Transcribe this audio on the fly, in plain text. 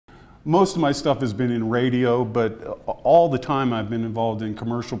Most of my stuff has been in radio, but all the time I've been involved in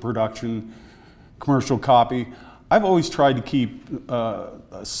commercial production, commercial copy. I've always tried to keep a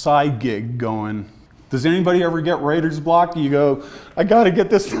side gig going. Does anybody ever get writer's block? You go, I gotta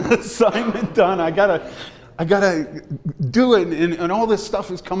get this assignment done. I gotta do it, and all this stuff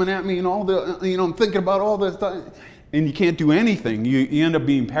is coming at me, and all the, I'm thinking about all this stuff, and you can't do anything. You end up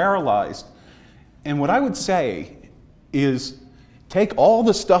being paralyzed. And what I would say is, take all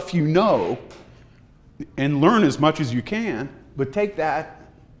the stuff you know and learn as much as you can, but take that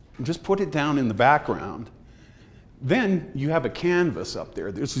and just put it down in the background. Then you have a canvas up there.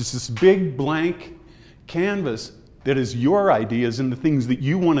 There's this big blank canvas that is your ideas and the things that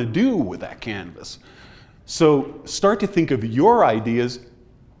you want to do with that canvas. So start to think of your ideas,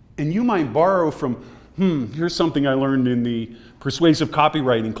 and you might borrow from, here's something I learned in the persuasive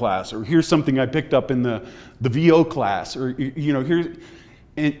copywriting class, or here's something I picked up in the VO class, or here's,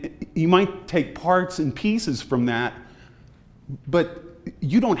 and you might take parts and pieces from that, but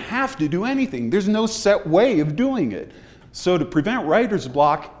you don't have to do anything. There's no set way of doing it. So to prevent writer's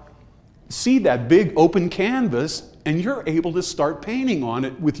block, see that big open canvas, and you're able to start painting on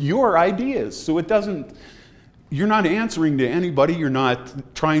it with your ideas. So it doesn't, you're not answering to anybody, you're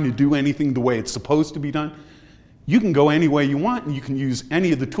not trying to do anything the way it's supposed to be done. You can go any way you want, and you can use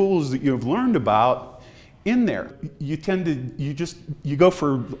any of the tools that you've learned about in there. You go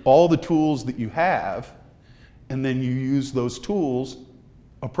for all the tools that you have, and then you use those tools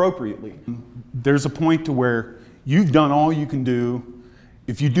appropriately. There's a point to where you've done all you can do.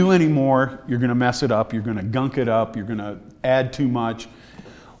 If you do any more, you're gonna mess it up, you're gonna gunk it up, you're gonna add too much.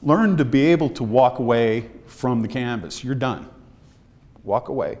 Learn to be able to walk away from the canvas. You're done. Walk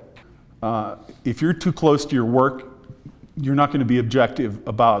away. If you're too close to your work, you're not going to be objective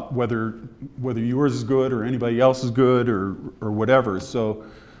about whether yours is good or anybody else is good or whatever. So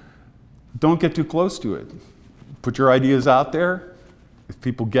don't get too close to it. Put your ideas out there. If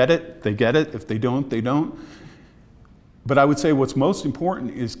people get it, they get it. If they don't, they don't. But I would say what's most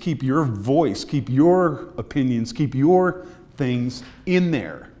important is keep your voice, keep your opinions, keep your things in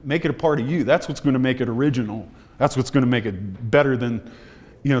there. Make it a part of you. That's what's going to make it original. That's what's going to make it better than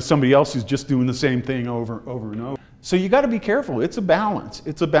somebody else who's just doing the same thing over and over. So you got to be careful. It's a balance.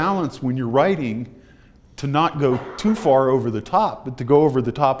 It's a balance when you're writing to not go too far over the top, but to go over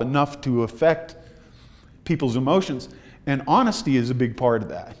the top enough to affect people's emotions. And honesty is a big part of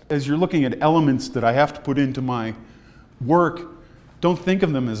that. As you're looking at elements that I have to put into my work, don't think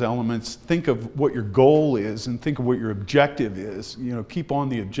of them as elements. Think of what your goal is and think of what your objective is. Keep on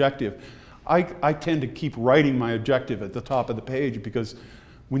the objective. I tend to keep writing my objective at the top of the page, because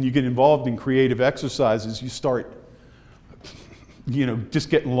when you get involved in creative exercises, you start, just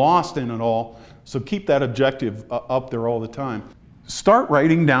getting lost in it all. So keep that objective up there all the time. Start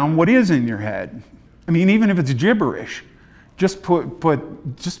writing down what is in your head. I mean, even if it's gibberish, just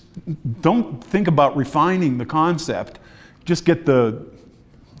don't think about refining the concept. Just get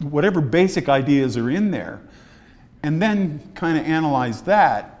whatever basic ideas are in there, and then kind of analyze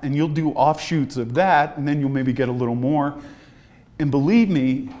that, and you'll do offshoots of that, and then you'll maybe get a little more. And believe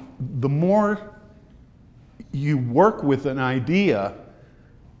me, the more you work with an idea,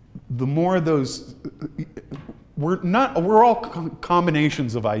 the more we're all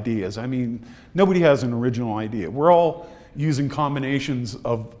combinations of ideas. I mean, nobody has an original idea. We're all using combinations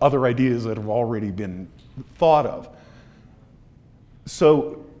of other ideas that have already been thought of.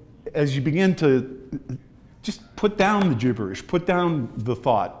 So as you begin to just put down the gibberish, put down the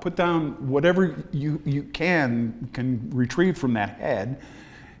thought, put down whatever you can retrieve from that head,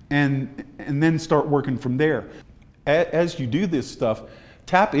 and then start working from there. As you do this stuff,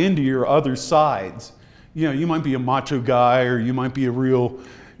 tap into your other sides. You might be a macho guy, or you might be a real,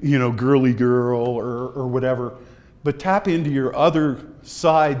 girly girl or whatever, but tap into your other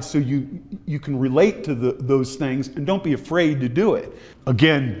side so you can relate to those things, and don't be afraid to do it.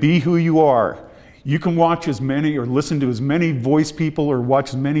 Again, be who you are. You can watch as many or listen to as many voice people or watch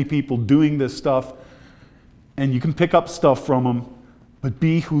as many people doing this stuff, and you can pick up stuff from them, but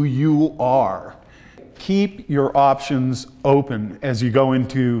be who you are. Keep your options open as you go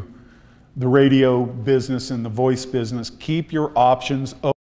into the radio business and the voice business. Keep your options open.